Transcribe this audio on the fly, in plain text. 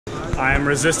I am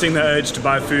resisting the urge to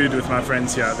buy food with my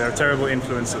friends here. They're terrible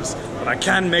influences, but I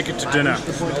can make it to dinner.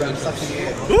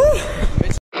 Woo!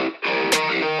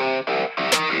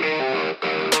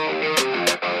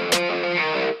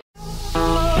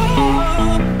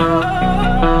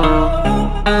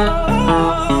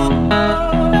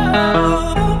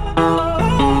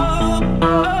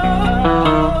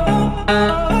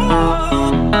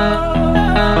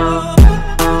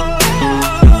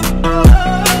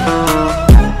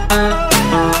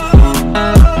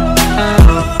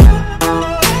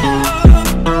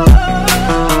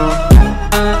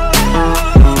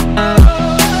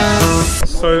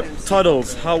 So,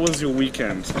 Toddles, how was your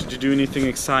weekend? Did you do anything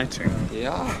exciting?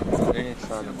 Yeah, very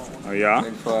exciting. Oh yeah?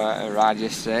 Went for a ride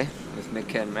yesterday with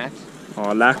Mick and Matt. Oh,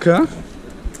 lekker.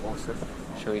 Awesome.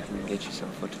 Sure you can get you some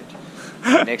footage.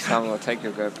 Next time we'll take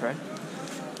your GoPro.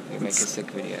 We'll make a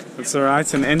sick video. It's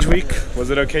alright. And end week,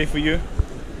 was it okay for you?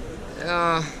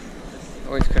 Yeah,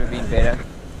 always could have been better.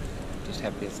 Just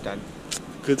happy it's done.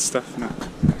 Good stuff, man.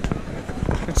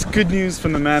 It's good news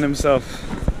from the man himself.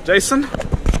 Jason?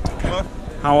 Hello.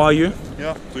 How are you?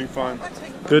 Yeah, doing fine.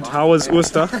 Good. How was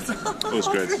Ooster? It was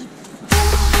great.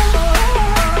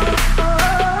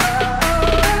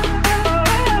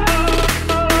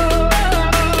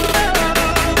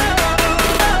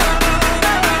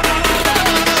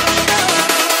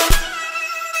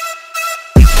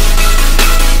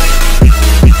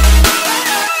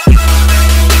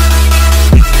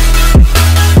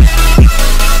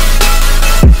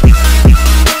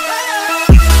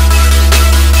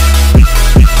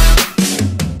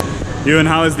 You and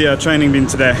how has the training been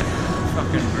today?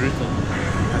 Fucking brutal.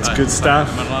 That's good stuff.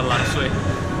 I'm not allowed to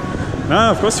sweat.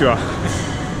 No, of course you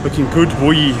are. Looking good,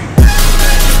 boy.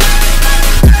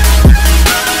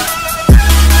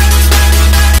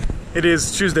 It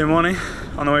is Tuesday morning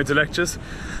on the way to lectures.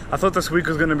 I thought this week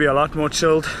was going to be a lot more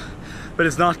chilled, but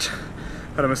it's not.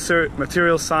 Got a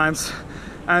material science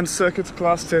and circuits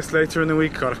class test later in the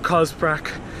week. Got a cos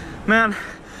prac. Man,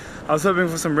 I was hoping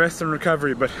for some rest and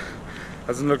recovery, but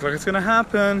doesn't look like it's gonna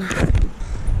happen.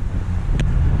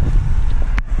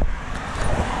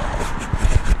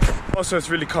 Also, it's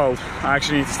really cold. I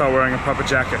actually need to start wearing a proper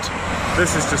jacket.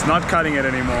 This is just not cutting it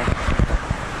anymore.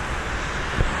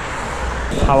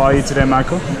 How are you today,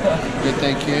 Michael? Good,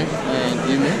 thank you. And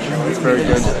you, Mitch? It's very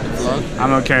good. Vlog.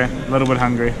 I'm okay, a little bit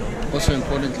hungry. Also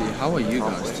importantly, how are you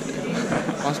guys today?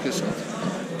 Ask yourself,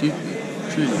 deeply,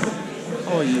 truly,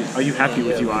 how are you? Are you happy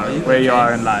with where you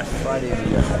are in life?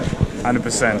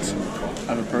 100%.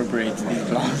 I've appropriated these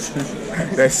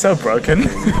glasses. They're so broken.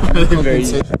 Very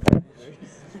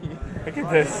Look at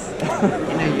this.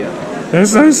 They're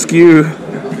so skew.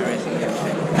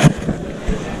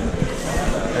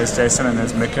 There's Jason and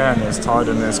there's Mika and there's Todd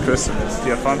and there's Chris and there's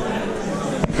Stefan.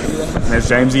 And there's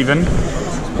James even.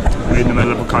 We're in the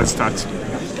middle of a cos tut.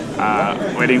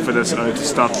 Waiting for this O to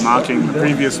stop marking the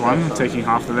previous one, taking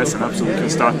half the lesson up so we can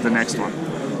start the next one.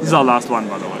 This is our last one,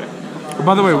 by the way.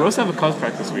 By the way, we also have a cos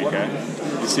prac this week, eh?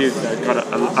 You see it got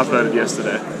uploaded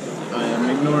yesterday. I am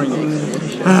ignoring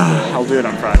it. I'll do it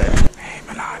on Friday. Hey,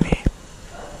 Milani.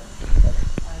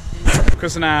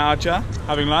 Chris and I are out here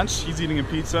having lunch. He's eating a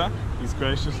pizza. He's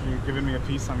graciously given me a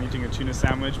piece. I'm eating a tuna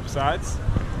sandwich besides.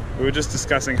 We were just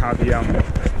discussing how the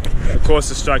course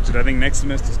is structured. I think next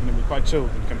semester is going to be quite chilled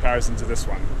in comparison to this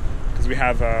one. Because we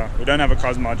don't have a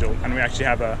cos module and we actually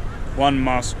have one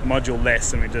module less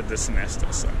than we did this semester.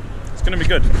 So it's going to be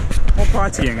good. More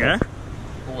partying, eh?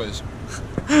 Always.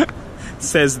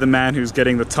 Says the man who's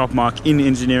getting the top mark in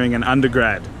engineering and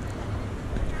undergrad.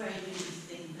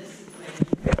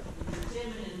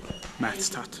 Maths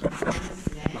tut.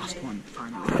 Last one,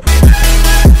 finally.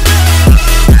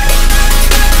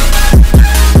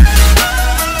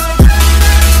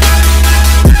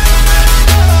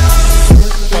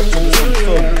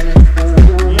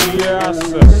 Yes.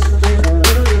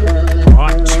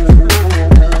 Hot.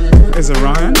 There's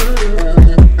Orion.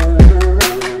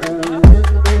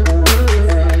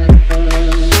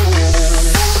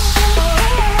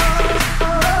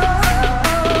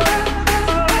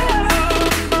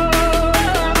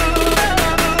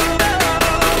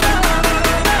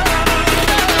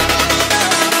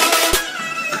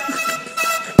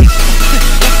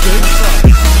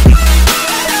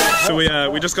 So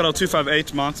we just got our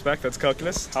 258 marks back. That's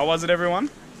calculus. How was it, everyone?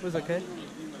 It was okay.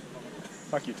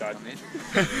 Fuck you, Todd.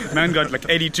 Man got like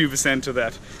 82% of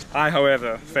that. I,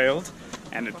 however, failed,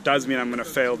 and it does mean I'm going to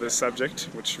fail this subject,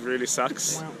 which really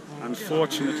sucks,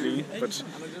 unfortunately. But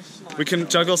we can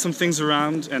juggle some things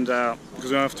around, and because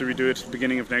we don't have to redo it at the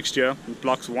beginning of next year. It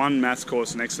blocks one maths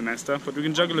course next semester, but we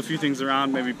can juggle a few things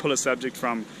around. Maybe pull a subject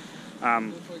from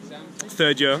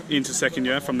third year into second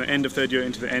year, from the end of third year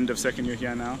into the end of second year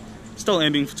here now. Still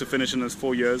aiming to finish in those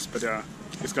 4 years, but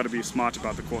it's got to be smart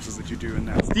about the courses that you do in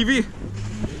that. Stevie,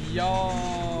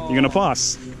 Yo. you gonna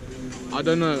pass? I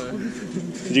don't know.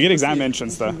 Did you get exam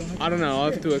entrance though? I don't know. I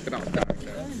have to work it out.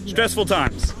 Stressful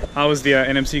times. How was the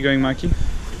NMC going, Mikey?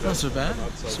 Not so bad.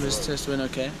 Swiss test went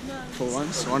okay. For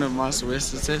once, one of my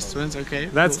Swiss tests went okay.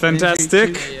 That's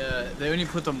fantastic. They only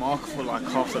put the mark for like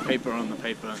half the paper on the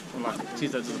paper, or like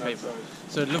 2/3 of the paper.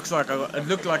 So it looked like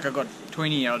I got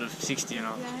 20 out of 60, you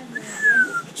know.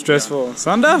 Stressful.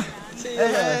 Sander?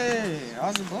 Hey,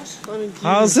 how's it, boss?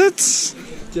 How's it?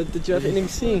 Did you have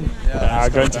NMC? Yeah,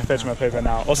 I'm going to fetch my paper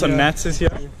now. Also, Nats is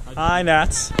here. Hi,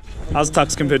 Nats. How's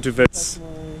Tuks compared to Vits?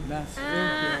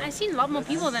 I've seen a lot more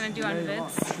people than I do on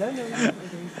Vits.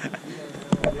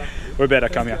 We're better,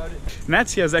 come here.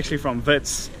 Nats here is actually from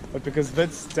Vits, but because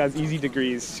Vits does easy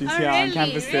degrees, she's here on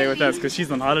campus today with us because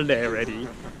she's on holiday already.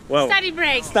 Well, Study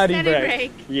break. Study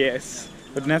break. Yes.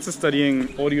 But Nats is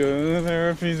studying audio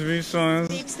therapy, speech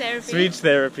therapy. Speech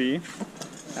therapy.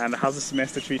 And how's the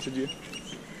semester treated you?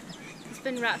 It's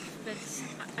been rough, but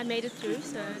I made it through,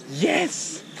 so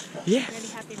Yes! Yes! I'm really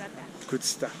happy about that. Good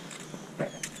stuff.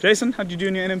 Jason, how'd you do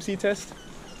in your NMC test?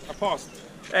 I passed.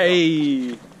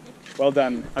 Hey! Well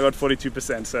done. I got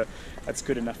 42%, so that's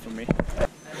good enough for me.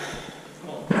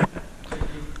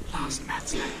 Last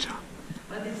maths lecture.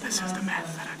 This is the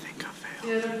math that I think I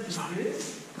failed. Sorry.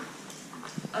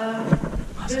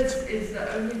 This is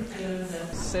the only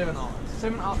 7 hours.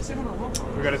 7 hours?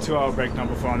 We got a 2-hour break now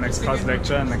before our next class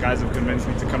lecture, and the guys have convinced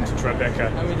me to come to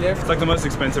Tribeca. It's like the most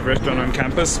expensive restaurant on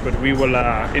campus, but we will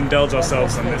indulge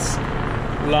ourselves on this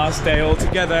last day all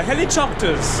together.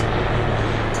 Helicopters!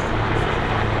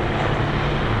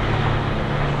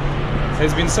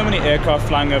 There's been so many aircraft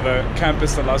flying over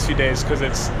campus the last few days because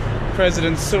it's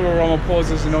President Cyril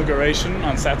Ramaphosa's inauguration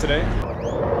on Saturday.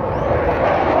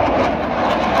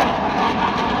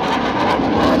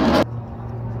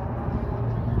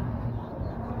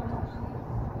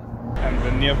 And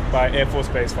the nearby Air Force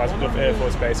Base, Varsity Air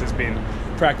Force Base, has been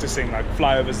practicing like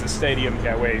flyovers to the stadium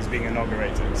here where he's being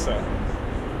inaugurated. So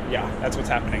yeah, that's what's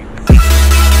happening.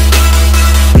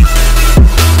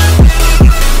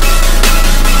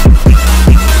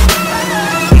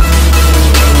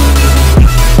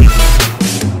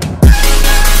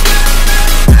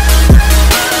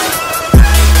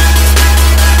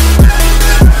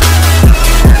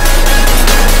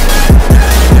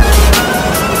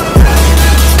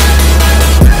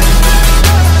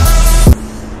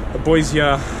 Boys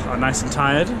here are nice and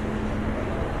tired.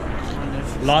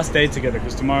 Last day together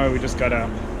because tomorrow we just got a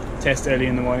test early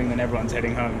in the morning, then everyone's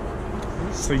heading home.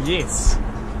 So yes.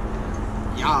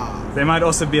 Yeah. There might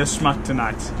also be a schmuck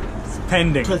tonight. It's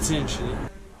pending. Potentially.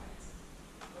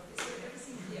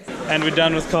 And we're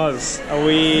done with cars. Are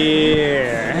we?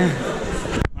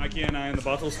 Mikey and I in the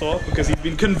bottle store because he's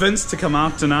been convinced to come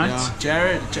out tonight.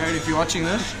 Yeah. Jared, if you're watching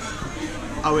this,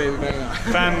 oh wait, we're going out.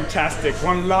 Fantastic.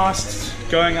 One last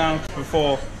going out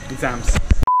before exams.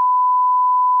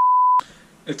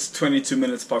 It's 22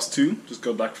 minutes past 2. Just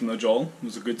got back from the Joel. It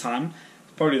was a good time.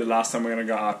 Probably the last time we're going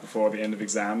to go out before the end of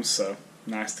exams, so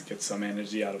nice to get some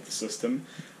energy out of the system.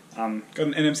 Got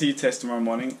an NMC test tomorrow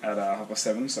morning at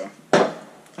 7:30, so I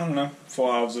don't know,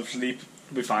 4 hours of sleep,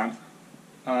 will be fine.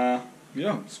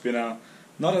 Yeah, it's been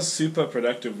not a super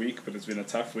productive week, but it's been a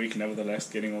tough week nevertheless,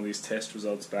 getting all these test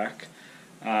results back.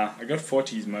 I got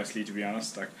 40s mostly, to be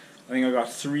honest. Like, I think I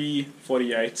got 3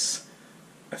 48s,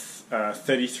 a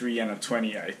 33 and a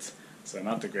 28. So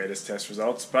not the greatest test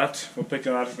results, but we'll pick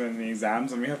it up in the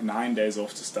exams, and we have 9 days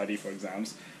off to study for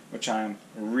exams, which I'm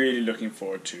really looking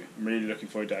forward to. I'm really looking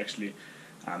forward to actually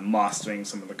mastering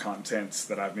some of the contents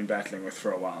that I've been battling with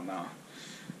for a while now.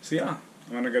 So yeah,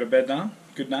 I'm going to go to bed now.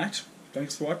 Good night.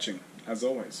 Thanks for watching, as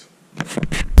always.